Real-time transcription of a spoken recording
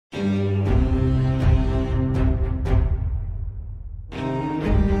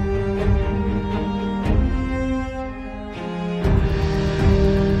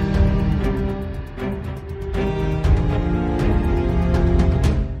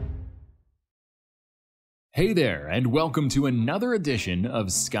Hey there, and welcome to another edition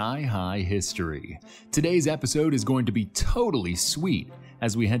of Sky High History. Today's episode is going to be totally sweet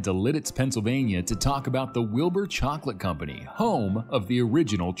as we head to Lititz, Pennsylvania to talk about the Wilbur Chocolate Company, home of the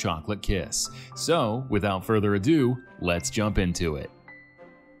original Chocolate Kiss. So, without further ado, let's jump into it.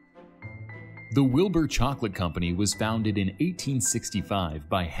 The Wilbur Chocolate Company was founded in 1865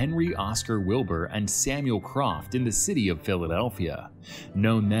 by Henry Oscar Wilbur and Samuel Croft in the city of Philadelphia.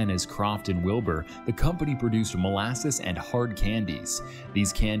 Known then as Croft and Wilbur, the company produced molasses and hard candies.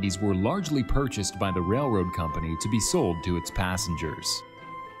 These candies were largely purchased by the railroad company to be sold to its passengers.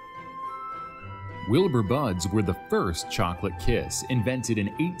 Wilbur Buds were the first chocolate kiss, invented in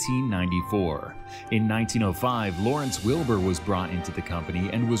 1894. In 1905, Lawrence Wilbur was brought into the company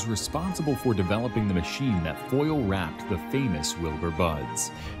and was responsible for developing the machine that foil-wrapped the famous Wilbur Buds.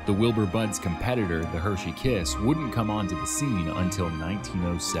 The Wilbur Buds competitor, the Hershey Kiss, wouldn't come onto the scene until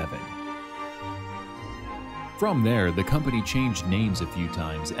 1907. From there, the company changed names a few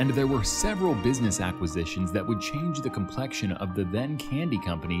times, and there were several business acquisitions that would change the complexion of the then candy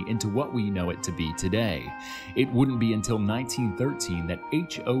company into what we know it to be today. It wouldn't be until 1913 that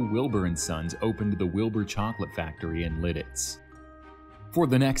H.O. Wilbur & Sons opened the Wilbur Chocolate Factory in Lititz. For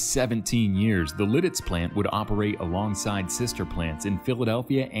the next 17 years, the Lititz plant would operate alongside sister plants in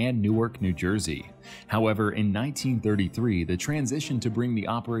Philadelphia and Newark, New Jersey. However, in 1933, the transition to bring the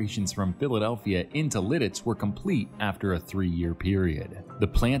operations from Philadelphia into Lititz were complete after a 3-year period. The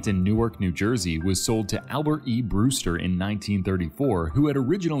plant in Newark, New Jersey was sold to Albert E. Brewster in 1934, who had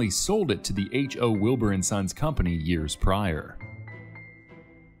originally sold it to the H.O. Wilbur & Sons Company years prior.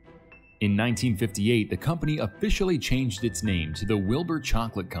 In 1958, the company officially changed its name to the Wilbur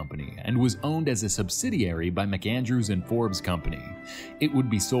Chocolate Company and was owned as a subsidiary by McAndrews and Forbes Company. It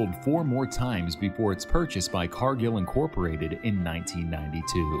would be sold 4 more times before its purchase by Cargill Incorporated in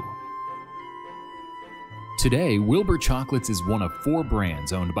 1992. Today, Wilbur Chocolates is one of 4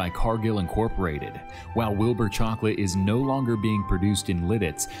 brands owned by Cargill Incorporated. While Wilbur Chocolate is no longer being produced in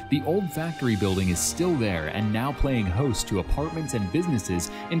Lititz, the old factory building is still there and now playing host to apartments and businesses,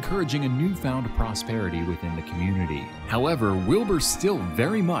 encouraging a newfound prosperity within the community. However, Wilbur still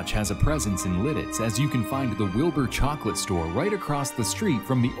very much has a presence in Lititz, as you can find the Wilbur Chocolate store right across the street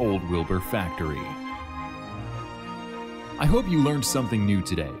from the old Wilbur factory. I hope you learned something new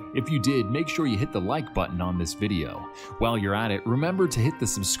today. If you did, make sure you hit the like button on this video. While you're at it, remember to hit the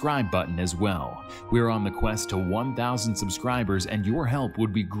subscribe button as well. We're on the quest to 1,000 subscribers, and your help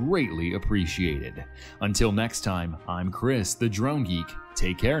would be greatly appreciated. Until next time, I'm Chris, the Drone Geek.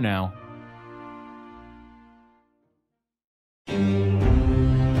 Take care now.